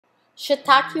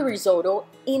Shiitake Risotto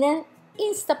in an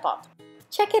Instapot.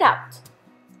 Check it out!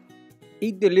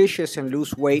 Eat delicious and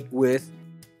lose weight with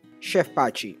Chef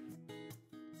Pachi.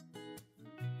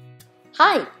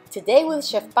 Hi! Today with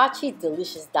Chef Pachi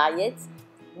Delicious Diets,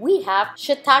 we have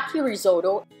Shiitake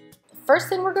Risotto. The first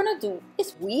thing we're going to do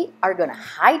is we are going to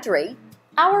hydrate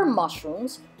our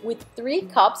mushrooms with 3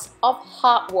 cups of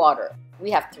hot water.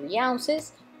 We have 3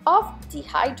 ounces of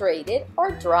dehydrated or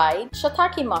dried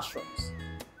shiitake mushrooms.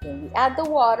 Then we add the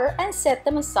water and set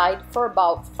them aside for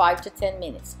about 5 to 10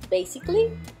 minutes.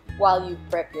 Basically, while you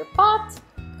prep your pot,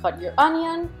 cut your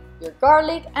onion, your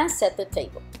garlic, and set the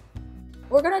table.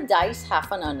 We're gonna dice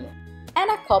half an onion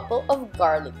and a couple of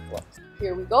garlic cloves.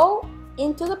 Here we go,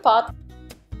 into the pot.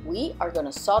 We are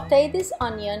gonna saute this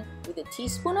onion with a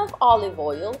teaspoon of olive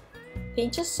oil,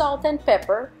 pinch of salt and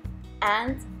pepper,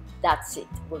 and that's it.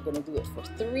 We're gonna do it for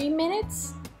 3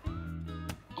 minutes.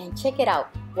 And check it out.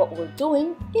 What we're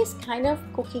doing is kind of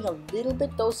cooking a little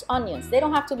bit those onions. They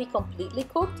don't have to be completely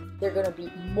cooked. They're gonna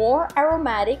be more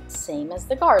aromatic, same as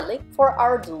the garlic, for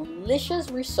our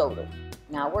delicious risotto.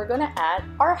 Now we're gonna add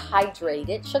our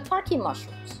hydrated shiitake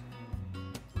mushrooms.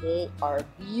 They are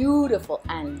beautiful,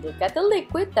 and look at the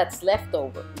liquid that's left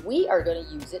over. We are gonna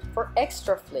use it for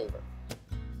extra flavor.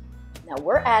 Now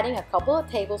we're adding a couple of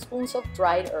tablespoons of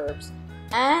dried herbs,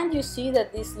 and you see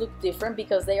that these look different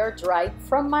because they are dried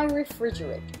from my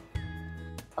refrigerator.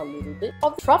 A little bit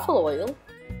of truffle oil.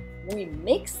 We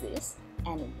mix this,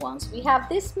 and once we have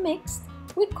this mixed,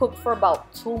 we cook for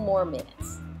about 2 more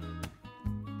minutes.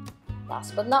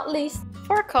 Last but not least,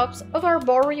 4 cups of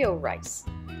arborio rice.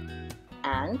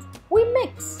 And we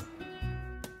mix.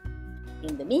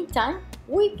 In the meantime,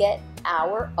 we get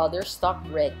our other stock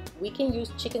ready. We can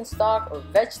use chicken stock or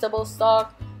vegetable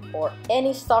stock or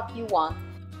any stock you want.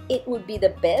 It would be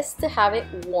the best to have it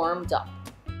warmed up.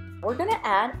 We're gonna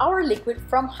add our liquid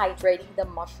from hydrating the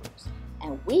mushrooms,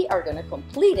 and we are gonna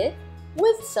complete it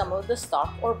with some of the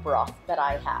stock or broth that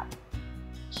I have.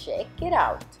 Check it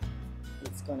out.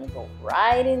 It's gonna go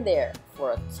right in there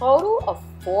for a total of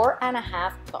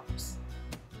 4.5 cups.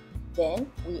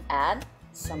 Then we add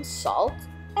some salt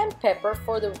and pepper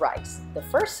for the rice. The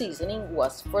first seasoning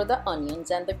was for the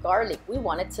onions and the garlic. We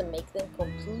wanted to make them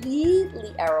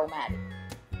completely aromatic.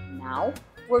 Now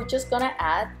we're just gonna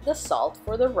add the salt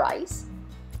for the rice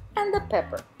and the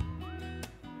pepper.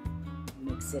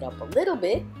 Mix it up a little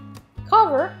bit,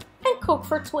 cover, and cook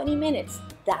for 20 minutes.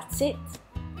 That's it.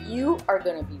 You are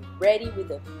gonna be ready with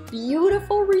a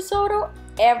beautiful risotto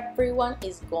everyone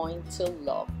is going to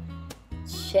love.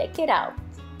 Check it out.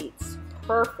 It's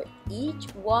perfect. Each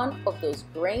one of those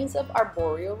grains of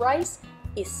arborio rice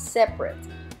is separate,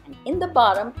 and in the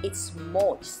bottom it's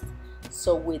moist.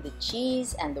 So with the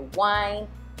cheese and the wine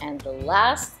and the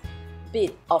last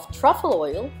bit of truffle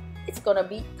oil, it's gonna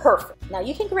be perfect. Now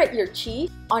you can grate your cheese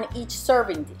on each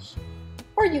serving dish,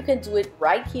 or you can do it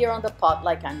right here on the pot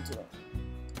like I'm doing.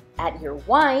 Add your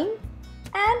wine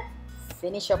and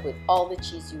finish up with all the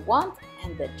cheese you want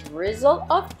and the drizzle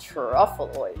of truffle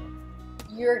oil.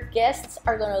 Your guests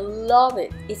are gonna love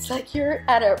it. It's like you're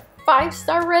at a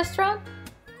 5-star restaurant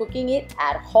cooking it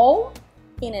at home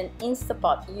in an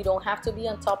Instapot. You don't have to be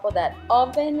on top of that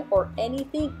oven or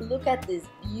anything. Look at this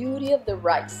beauty of the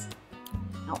rice.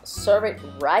 Now serve it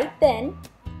right then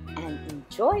and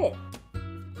enjoy it.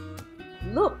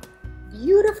 Look,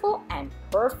 beautiful and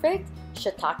perfect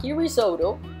shiitake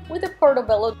risotto with a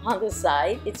portobello on the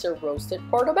side. It's a roasted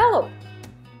portobello.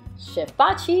 Chef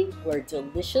Pachi, where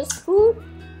delicious food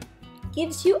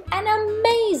gives you an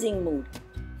amazing mood.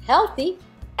 Healthy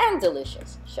and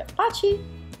delicious. Chef Pachi.